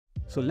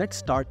So let's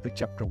start with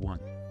chapter 1.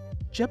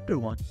 Chapter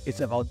 1 is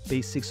about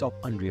basics of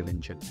Unreal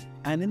Engine.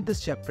 And in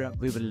this chapter,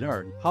 we will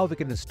learn how we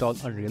can install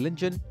Unreal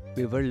Engine.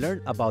 We will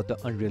learn about the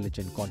Unreal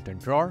Engine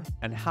content drawer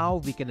and how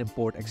we can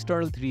import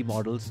external 3D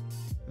models,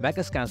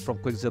 megascans from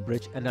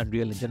QuickZBridge and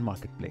Unreal Engine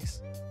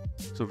Marketplace.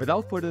 So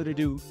without further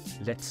ado,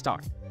 let's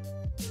start.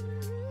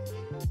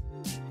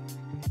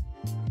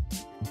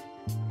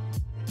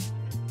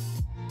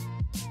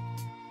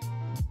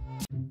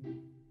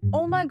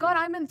 Oh my god,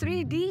 I'm in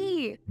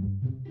 3D!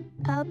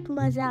 अब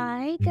मजा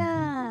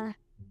आएगा.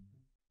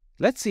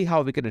 Let's see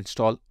how we can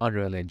install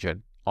Unreal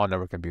Engine on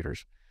our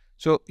computers.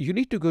 So you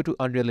need to go to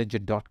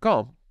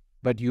unrealengine.com,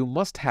 but you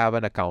must have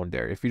an account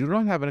there. If you do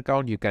not have an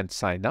account, you can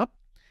sign up.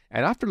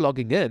 And after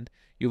logging in,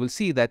 you will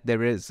see that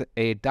there is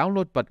a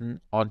download button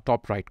on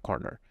top right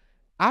corner.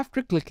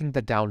 After clicking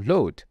the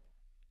download,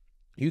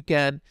 you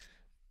can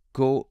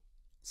go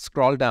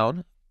scroll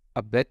down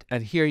a bit,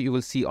 and here you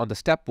will see on the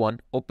step 1,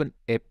 Open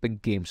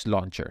Epic Games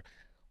Launcher.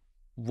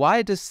 Why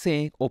it is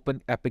saying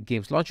Open Epic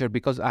Games Launcher?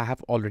 Because I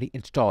have already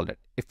installed it.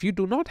 If you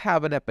do not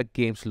have an Epic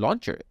Games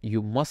Launcher,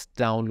 you must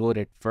download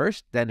it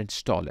first, then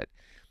install it.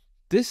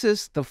 This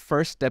is the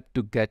first step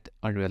to get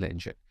Unreal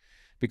Engine,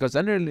 because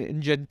Unreal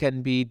Engine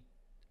can be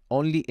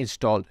only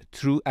installed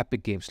through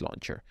Epic Games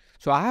Launcher.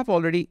 So I have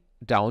already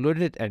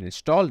downloaded it and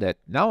installed it.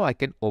 Now I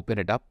can open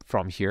it up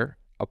from here,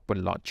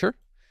 Open Launcher,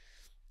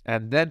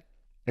 and then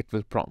it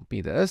will prompt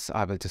me this.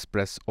 I will just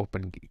press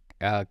Open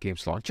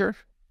Games Launcher.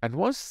 And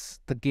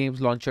once the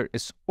Games Launcher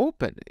is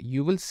open,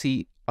 you will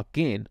see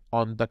again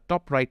on the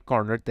top right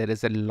corner, there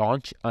is a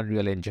Launch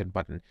Unreal Engine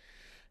button.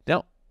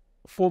 Now,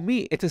 for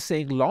me, it is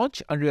saying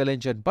Launch Unreal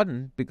Engine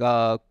button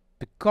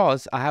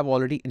because I have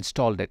already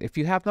installed it. If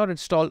you have not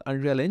installed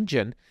Unreal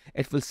Engine,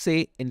 it will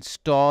say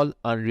Install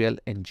Unreal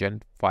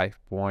Engine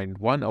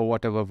 5.1 or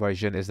whatever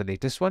version is the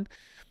latest one.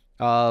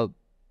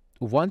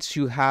 Once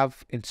you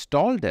have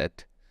installed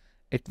it,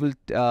 it will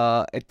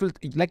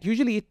like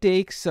usually it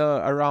takes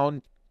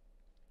around,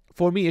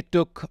 for me it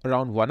took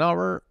around 1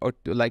 hour or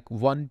like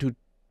 1 to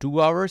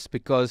 2 hours,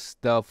 because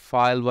the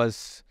file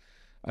was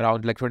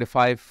around like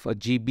 25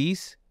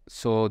 GBs.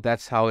 So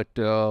that's how it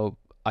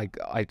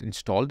I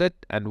installed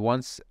it. And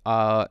once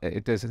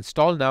it is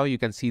installed, now you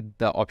can see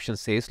the option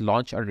says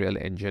Launch Unreal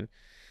Engine,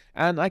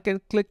 and I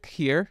can click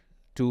here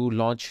to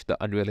launch the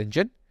Unreal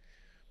Engine,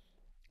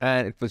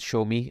 and it will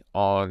show me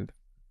on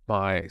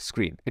my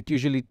screen. It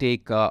usually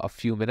take a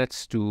few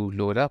minutes to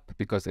load up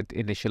because it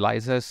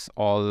initializes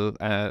all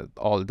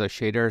the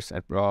shaders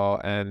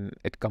and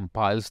it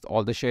compiles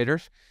all the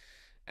shaders.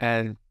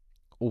 And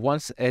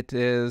once it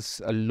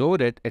is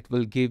loaded, it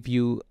will give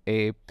you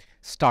a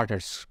starter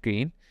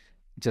screen,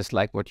 just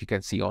like what you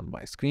can see on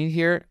my screen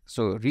here.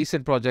 So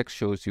recent projects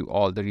shows you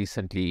all the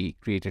recently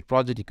created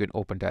project. You can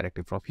open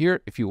directly from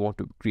here. If you want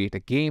to create a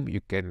game,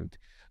 you can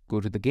go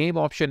to the game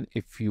option.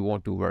 If you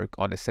want to work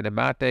on a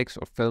cinematics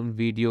or film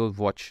video,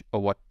 watch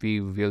what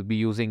we will be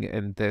using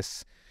in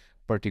this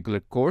particular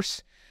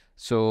course.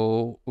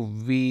 So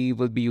we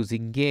will be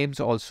using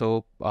games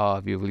also.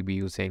 We will be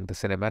using the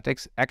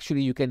cinematics.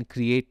 Actually, you can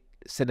create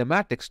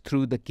cinematics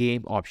through the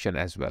game option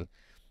as well.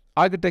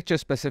 Architecture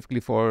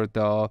specifically for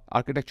the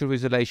architecture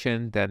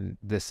visualization, then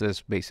this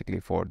is basically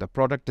for the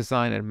product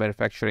design, and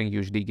manufacturing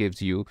usually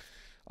gives you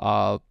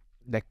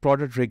like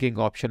product rigging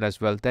option as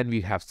well. Then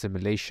we have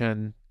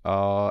simulation,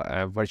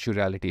 virtual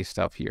reality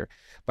stuff here,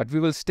 but we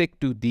will stick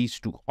to these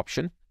two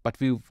options. But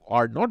we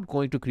are not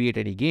going to create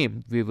any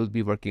game. We will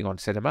be working on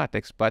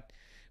cinematics, but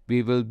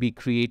we will be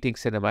creating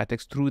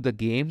cinematics through the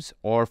games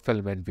or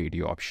film and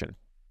video option.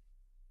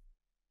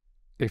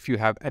 If you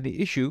have any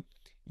issue,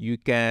 you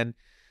can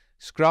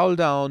scroll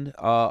down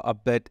a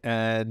bit,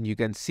 and you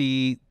can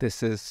see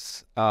this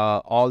is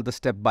all the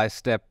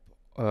step-by-step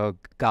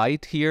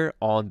guide here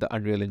on the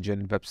Unreal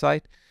Engine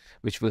website,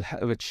 which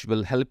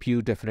will help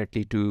you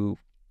definitely to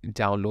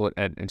download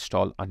and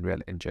install Unreal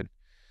Engine.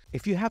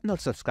 If you have not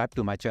subscribed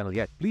to my channel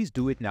yet, please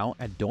do it now,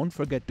 and don't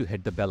forget to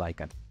hit the bell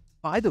icon.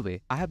 By the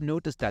way, I have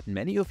noticed that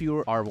many of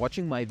you are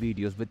watching my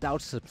videos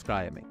without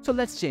subscribing. So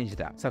let's change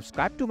that.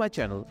 Subscribe to my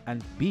channel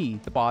and be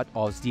the part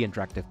of the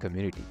interactive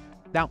community.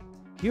 Now,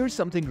 here's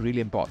something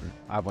really important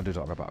I want to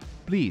talk about.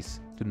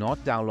 Please do not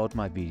download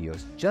my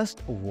videos.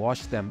 Just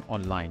watch them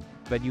online.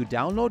 When you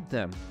download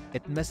them,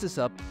 it messes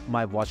up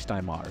my watch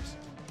time hours,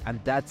 and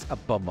that's a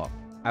bummer.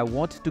 I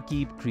want to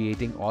keep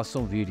creating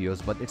awesome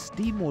videos, but it's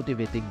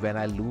demotivating when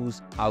I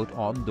lose out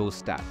on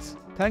those stats.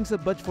 Thanks a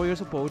bunch for your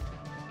support.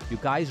 You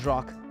guys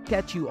rock.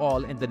 Catch you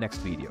all in the next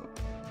video.